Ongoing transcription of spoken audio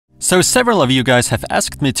So several of you guys have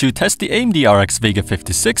asked me to test the AMD RX Vega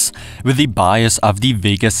 56 with the BIOS of the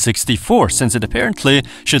Vega 64, since it apparently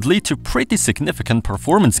should lead to pretty significant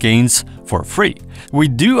performance gains for free. We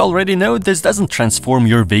do already know this doesn't transform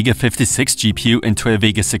your Vega 56 GPU into a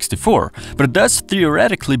Vega 64, but it does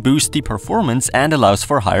theoretically boost the performance and allows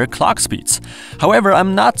for higher clock speeds. However,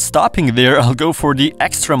 I'm not stopping there. I'll go for the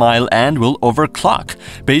extra mile and will overclock,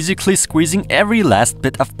 basically squeezing every last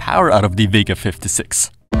bit of power out of the Vega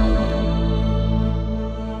 56.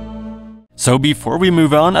 So before we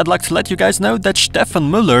move on, I'd like to let you guys know that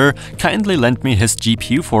Stefan Müller kindly lent me his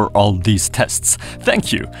GPU for all these tests.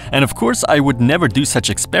 Thank you! And of course, I would never do such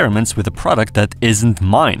experiments with a product that isn't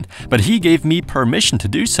mine, but he gave me permission to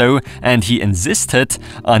do so, and he insisted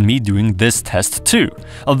on me doing this test too.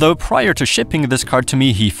 Although prior to shipping this card to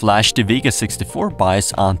me, he flashed the Vega 64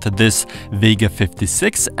 BIOS onto this Vega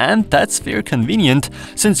 56, and that's very convenient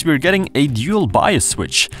since we're getting a dual BIOS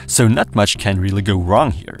switch, so not much can really go wrong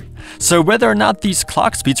here. So whether or not these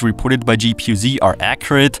clock speeds reported by GPU-Z are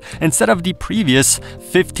accurate, instead of the previous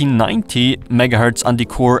 1590 MHz on the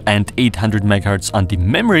core and 800 MHz on the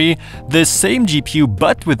memory, the same GPU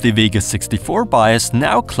but with the Vega 64 BIOS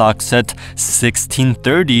now clocks at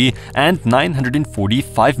 1630 and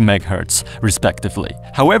 945 MHz respectively.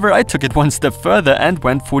 However, I took it one step further and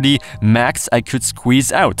went for the max I could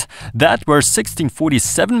squeeze out. That were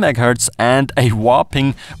 1647 MHz and a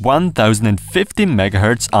whopping 1050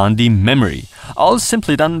 MHz on the memory. All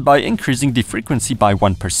simply done by increasing the frequency by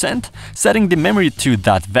 1%, setting the memory to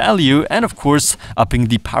that value, and of course upping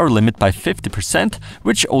the power limit by 50%,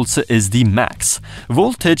 which also is the max.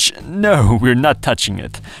 Voltage, no, we're not touching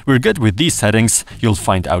it. We're good with these settings. You'll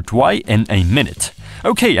find out why in a minute.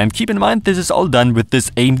 Okay, and keep in mind this is all done with this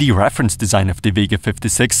AMD reference design of the Vega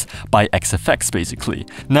 56 by XFX basically.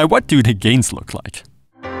 Now what do the gains look like?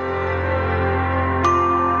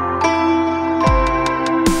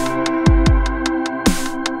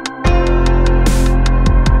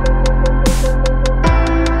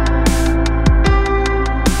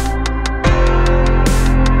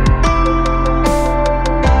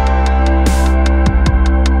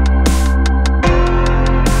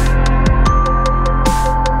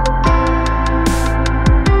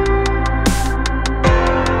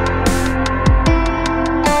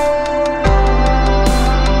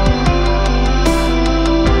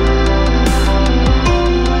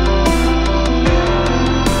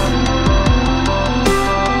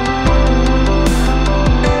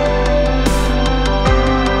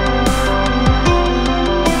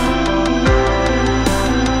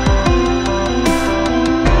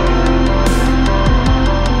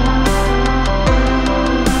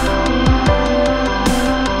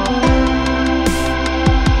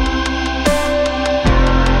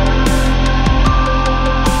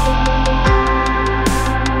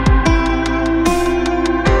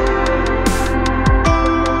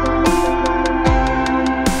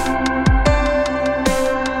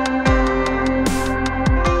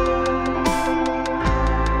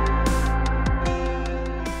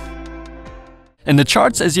 In the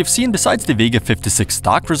charts, as you've seen, besides the Vega 56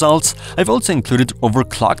 stock results, I've also included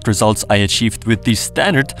overclocked results I achieved with the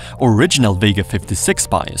standard original Vega 56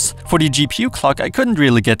 BIOS. For the GPU clock, I couldn't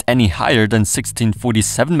really get any higher than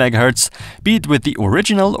 1647 MHz, be it with the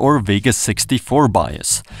original or Vega 64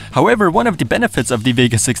 BIOS. However, one of the benefits of the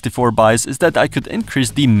Vega 64 BIOS is that I could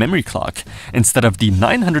increase the memory clock. Instead of the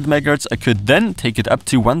 900 MHz, I could then take it up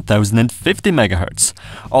to 1050 MHz.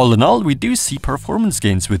 All in all, we do see performance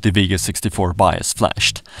gains with the Vega 64 BIOS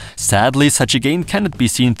flashed. Sadly, such a gain cannot be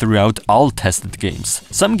seen throughout all tested games.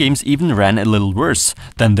 Some games even ran a little worse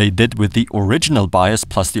than they did with the original BIOS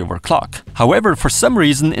plus the overclock. However, for some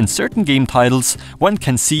reason, in certain game titles, one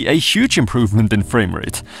can see a huge improvement in frame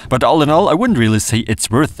rate. But all in all, I wouldn't really say it's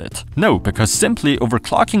worth it. No, because simply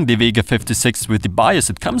overclocking the Vega 56 with the BIOS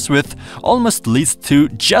it comes with almost leads to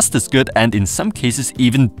just as good and in some cases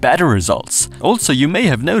even better results. Also, you may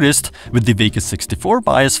have noticed, with the Vega 64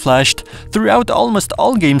 BIOS flashed, throughout almost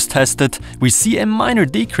all games tested, we see a minor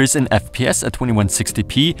decrease in FPS at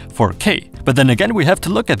 2160p 4K. But then again, we have to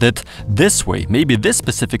look at it this way. Maybe this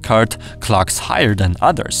specific card clocks higher than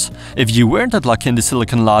others. If you weren't that lucky in the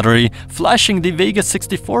Silicon Lottery, flashing the Vega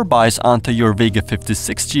 64 BIOS onto your Vega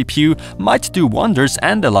 56 GPU might do wonders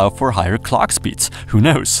and allow for higher clock speeds. Who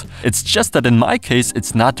knows? It's just that in my case,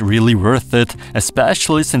 it's not really worth it,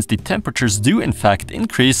 especially since the temperatures do in fact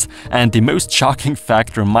increase, and the most shocking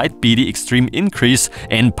factor might be the extreme increase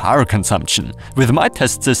in power consumption. With my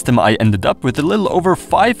test system, I ended up with a little over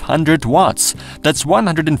 500 watts. That's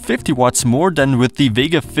 150 watts more than with the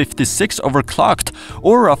Vega 56 overclocked,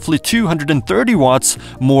 or roughly 230 watts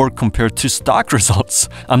more compared to stock results.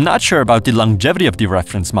 I'm not sure about the longevity of the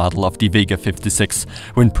reference model of the Vega 56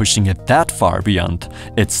 when pushing it that far beyond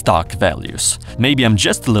its stock values. Maybe I'm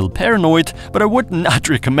just a little paranoid, but I would not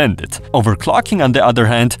recommend it. Overclocking, on the other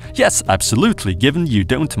hand, yes, absolutely, given you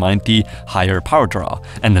don't mind the higher power draw.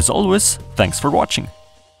 And as always, thanks for watching.